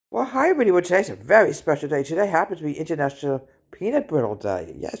Well, hi everybody. Well, today's a very special day. Today happens to be International Peanut Brittle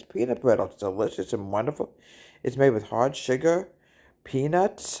Day. Yes, peanut brittle. It's delicious and wonderful. It's made with hard sugar,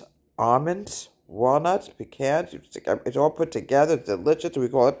 peanuts, almonds, walnuts, pecans. It's all put together. It's delicious. We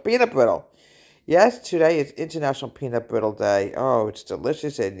call it peanut brittle. Yes, today is International Peanut Brittle Day. Oh, it's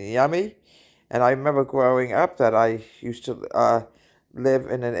delicious and yummy. And I remember growing up that I used to live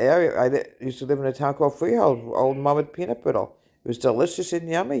in an area. Used to live in a town called Freehold, old Mama Peanut Brittle. It was delicious and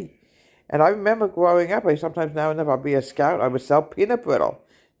yummy. And I remember growing up, sometimes now and then I'll be a scout, I would sell peanut brittle.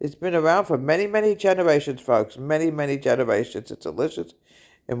 It's been around for many, many generations, folks. Many, many generations. It's delicious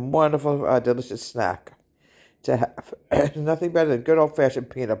and wonderful, delicious snack to have. Nothing better than good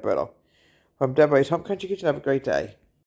old-fashioned peanut brittle. From Deborah's Home Country Kitchen, have a great day.